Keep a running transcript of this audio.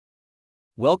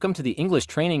Welcome to the English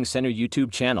Training Center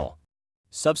YouTube channel.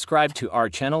 Subscribe to our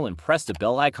channel and press the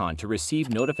bell icon to receive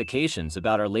notifications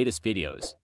about our latest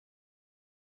videos.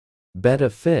 Betta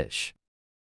fish.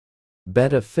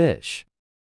 Betta fish.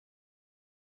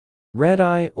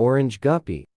 Red-eye orange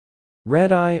guppy.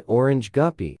 Red-eye orange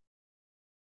guppy.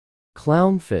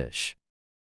 Clownfish.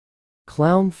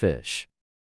 Clownfish.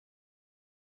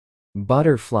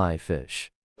 Butterfly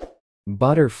fish.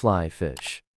 Butterfly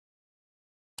fish.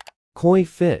 Koi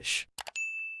fish.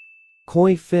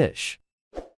 Koi fish.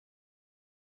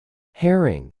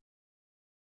 Herring.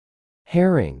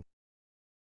 Herring.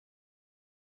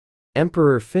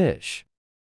 Emperor fish.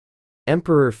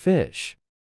 Emperor fish.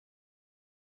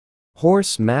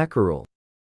 Horse mackerel.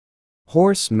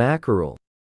 Horse mackerel.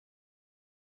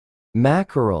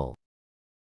 Mackerel.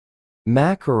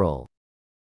 Mackerel.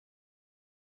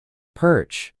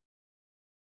 Perch.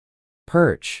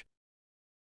 Perch.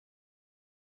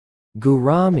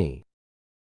 Gourami.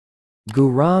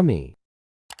 Gourami.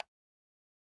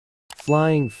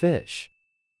 Flying fish.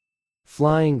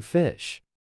 Flying fish.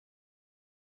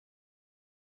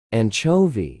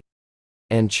 Anchovy.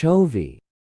 Anchovy.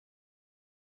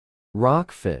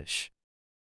 Rockfish.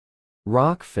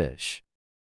 Rockfish.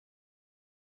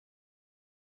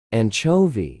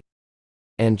 Anchovy.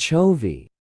 Anchovy.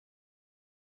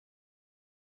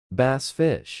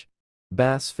 Bassfish.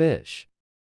 Bassfish.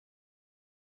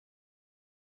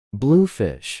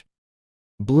 Bluefish.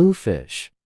 Bluefish.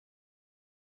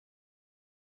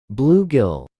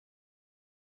 Bluegill.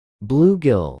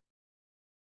 Bluegill.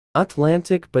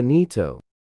 Atlantic bonito.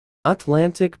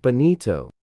 Atlantic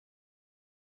bonito.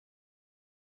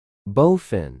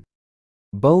 Bowfin.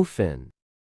 Bowfin.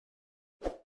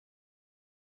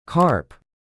 Carp.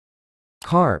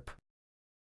 Carp.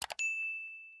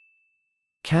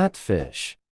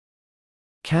 Catfish.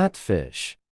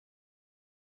 Catfish.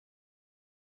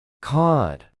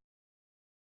 Cod.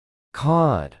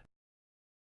 Cod.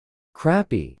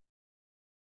 Crappie.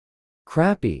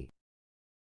 Crappie.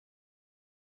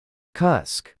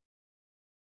 Cusk.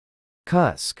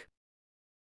 Cusk.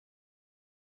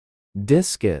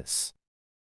 Discus.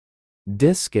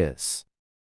 Discus.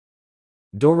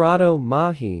 Dorado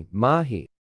mahi. Mahi.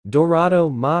 Dorado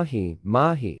mahi.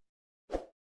 Mahi.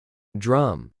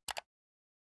 Drum.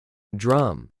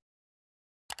 Drum.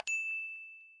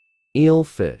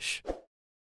 Eelfish.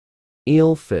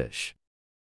 Eelfish.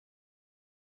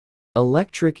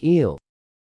 Electric eel.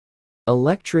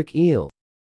 Electric eel.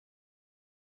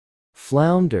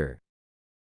 Flounder.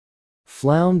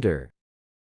 Flounder.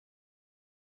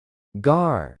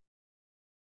 Gar.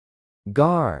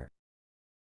 Gar.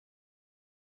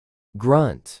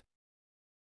 Grunt.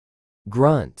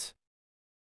 Grunt.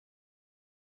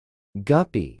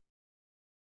 Guppy.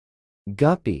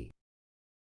 Guppy.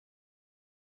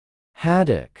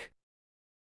 Haddock.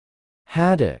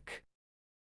 Haddock.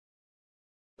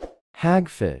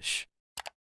 Hagfish.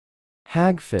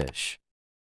 Hagfish.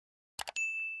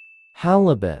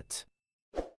 Halibut.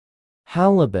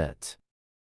 Halibut.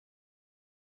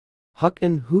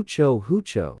 Huckin' hoocho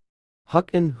hoocho.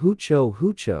 Huckin' hoocho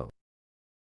hoocho.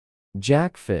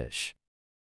 Jackfish.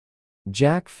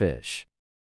 Jackfish.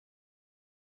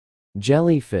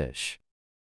 Jellyfish.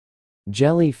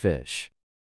 Jellyfish.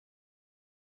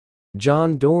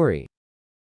 John Dory.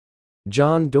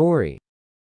 John Dory.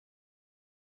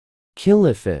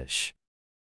 Killifish.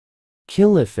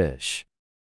 Killifish.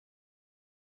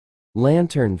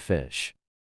 Lanternfish.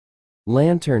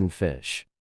 Lanternfish.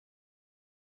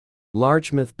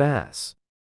 Largemouth bass.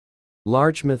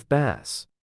 Largemouth bass.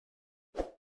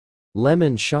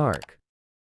 Lemon shark.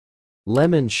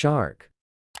 Lemon shark.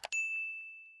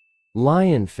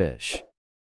 Lionfish.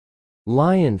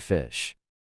 Lionfish.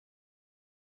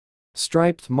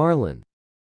 Striped marlin.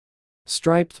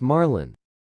 Striped marlin.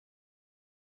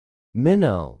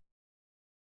 Minnow.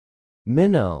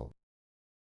 Minnow.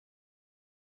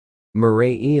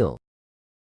 Moray eel.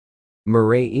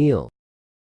 Moray eel.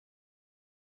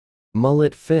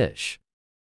 Mullet fish.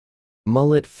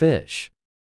 Mullet fish.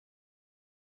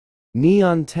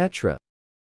 Neon tetra.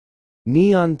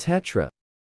 Neon tetra.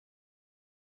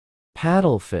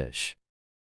 Paddlefish.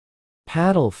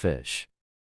 Paddlefish.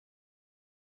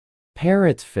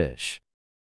 Parrotfish.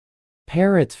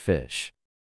 Parrotfish.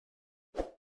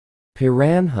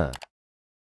 Piranha.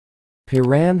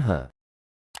 Piranha.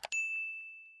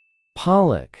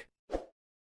 Pollock.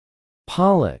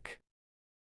 Pollock.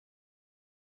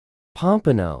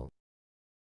 Pompano.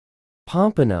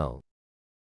 Pompano.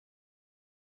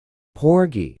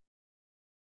 Porgy.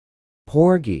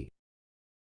 Porgy.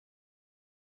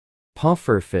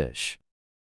 Pufferfish.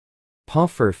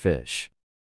 Pufferfish.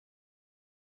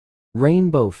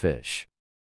 Rainbow fish.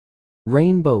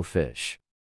 Rainbow fish.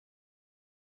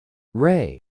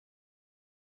 Ray.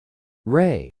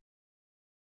 Ray.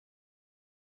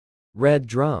 Red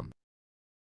drum.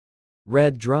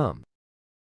 Red drum.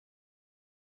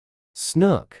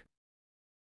 Snook.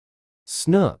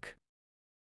 Snook.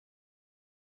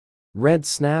 Red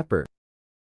snapper.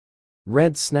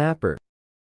 Red snapper.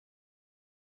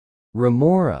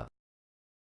 Remora.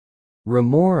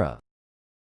 Remora.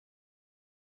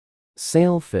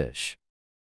 Sailfish.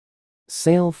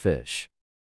 Sailfish.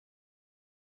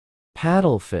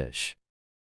 Paddlefish.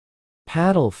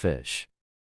 Paddlefish.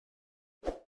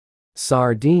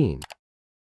 Sardine.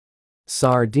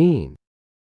 Sardine.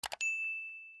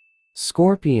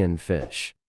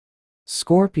 Scorpionfish.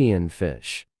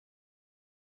 Scorpionfish.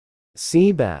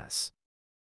 Sea bass.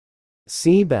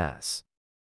 Sea bass.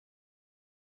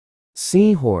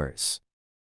 Seahorse.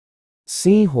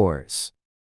 Seahorse.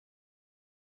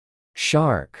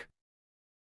 Shark.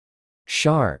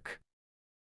 Shark.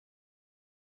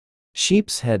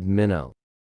 Sheepshead minnow.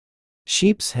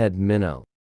 Sheepshead minnow.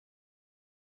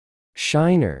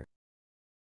 Shiner.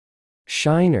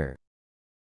 Shiner.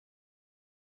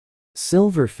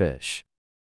 Silverfish.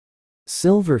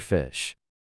 Silverfish.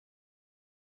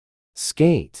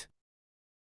 Skate.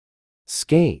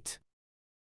 Skate.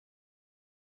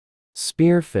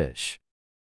 Spearfish.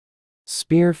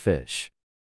 Spearfish.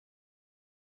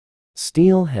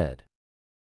 Steelhead.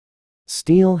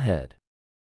 Steelhead.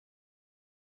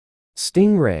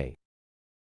 Stingray.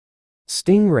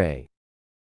 Stingray.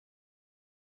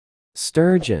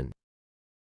 Sturgeon.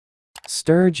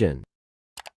 Sturgeon.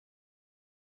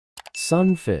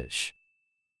 Sunfish.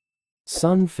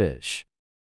 Sunfish.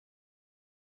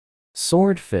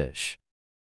 Swordfish.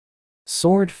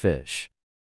 Swordfish.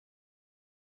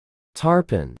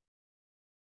 Tarpon.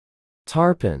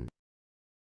 Tarpon.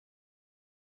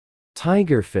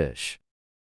 Tigerfish.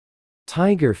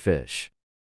 Tigerfish.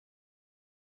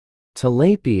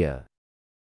 Tilapia.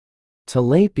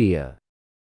 Tilapia.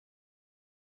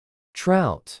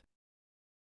 Trout.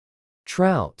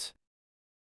 Trout.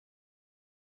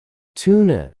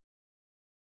 Tuna.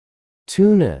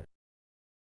 Tuna.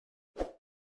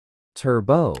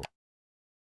 Turbo.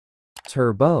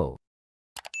 Turbo.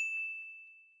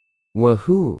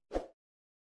 Wahoo.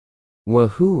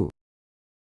 Wahoo.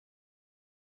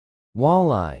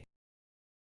 Walleye.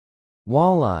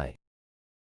 Walleye.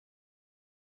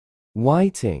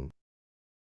 Whiting.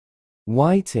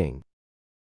 Whiting.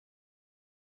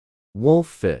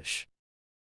 Wolffish.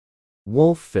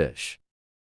 Wolffish.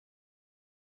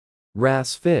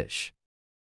 Wrassfish.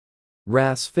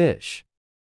 Wrassfish.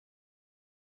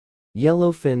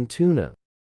 Yellowfin tuna.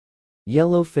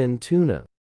 Yellowfin tuna.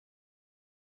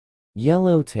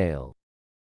 Yellowtail.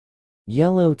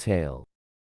 Yellowtail.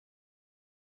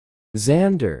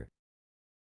 Zander.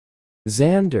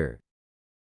 Zander.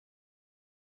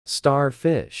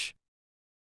 Starfish.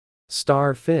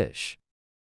 Starfish.